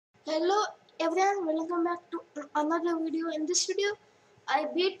Hello everyone, welcome back to another video. In this video, I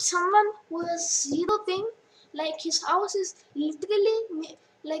beat someone who has zero ping. Like his house is literally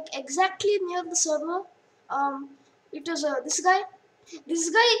like exactly near the server. It was this guy. This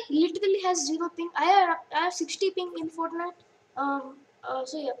guy literally has zero ping. I have 60 ping in Fortnite.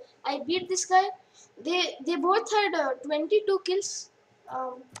 So yeah, I beat this guy. They both had 22 kills.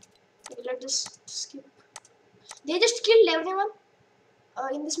 Let's just skip. They just killed everyone.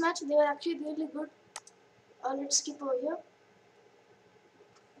 In this match. They were actually really good. Let's skip over here.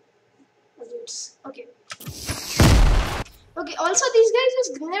 Okay. Okay. Also, these guys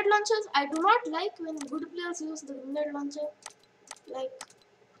use grenade launchers. I do not like when good players use the grenade launcher. Like,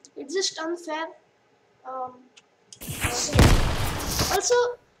 it's just unfair. Um, so also,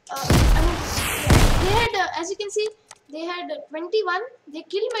 I mean, yeah, they had, as you can see, they had 21. They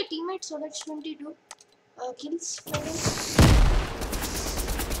killed my teammate, so that's 22 kills for them.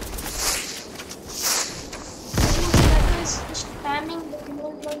 Just spamming the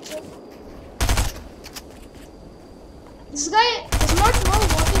grenade launcher. This guy does not know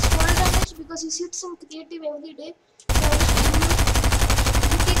what is fall damage because he sits in creative every day. So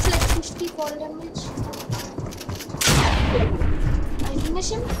he takes like 50 fall damage. I finish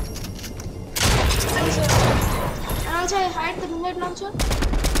him. And also I hide the grenade launcher.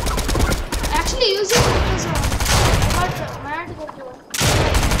 I actually use it because I got mad that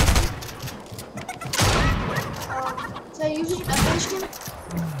so I used it against him.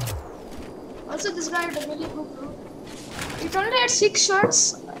 Also this guy had a really good group. It only had 6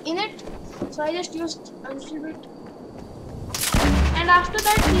 shots in it, so I just used a little bit. And after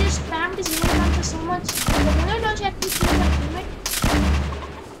that, he just spammed his grenade launcher so much. The grenade launcher actually killed my teammate.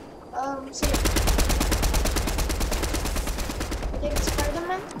 So I take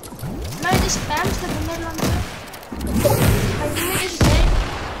Spider-Man. Now he just spams the grenade launcher. My teammate is dead.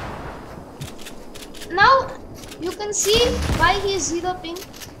 Now you can see why he is 0 ping.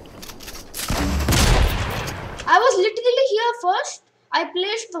 I was literally here first. I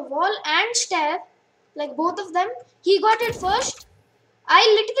placed the wall and stair, like both of them. He got it first. I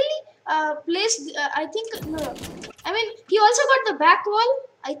literally placed. I think no. I mean, he also got the back wall.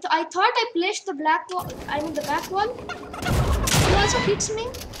 I thought I placed the black wall. I mean the back wall. He also hits me.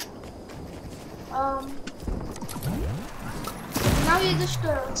 Now he just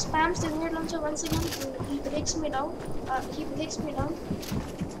spams the grenade launcher once again. He breaks me down. He breaks me down.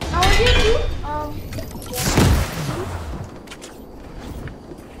 Now what do you do?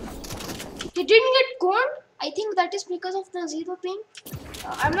 He didn't get coned. I think that is because of the 0 ping.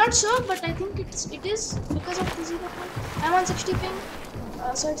 I'm not sure, but I think it is because of the 0 ping. I'm on 60 ping,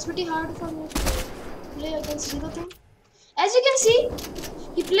 so it's pretty hard for me to play against 0 ping. As you can see,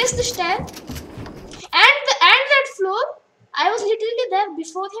 he placed the stair and that floor. I was literally there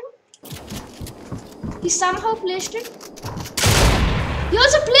before him. He somehow placed it. He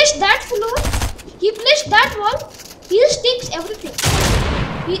also placed that floor. He placed that wall. He just takes everything.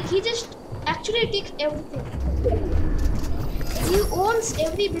 He just actually takes everything. He owns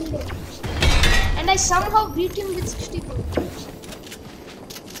every building. And I somehow beat him with 60 points.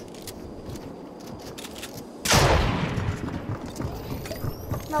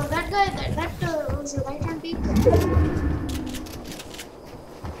 Now that guy, that was a right hand peak.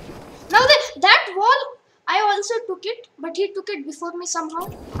 Now that wall, I also took it, but he took it before me somehow.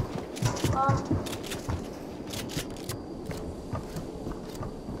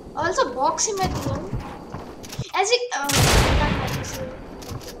 I also box him at the end. As he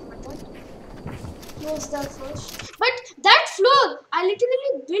was there first. But that floor, I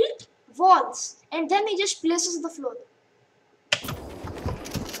literally built walls and then he just places the floor.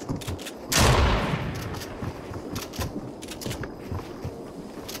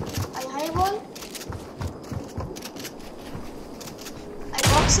 I high wall. I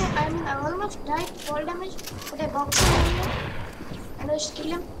box him. I mean, I almost died fall damage, but I box him anyway. And I just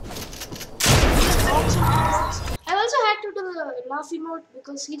kill him. I also had to do the laugh emote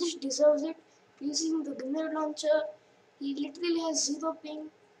because he just deserves it. Using the grenade launcher, he literally has 0 ping.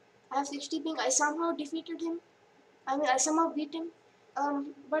 I have 60 ping. I somehow defeated him. I mean, I somehow beat him.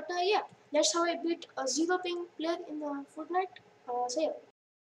 But yeah, that's how I beat a 0 ping player in the Fortnite. So yeah.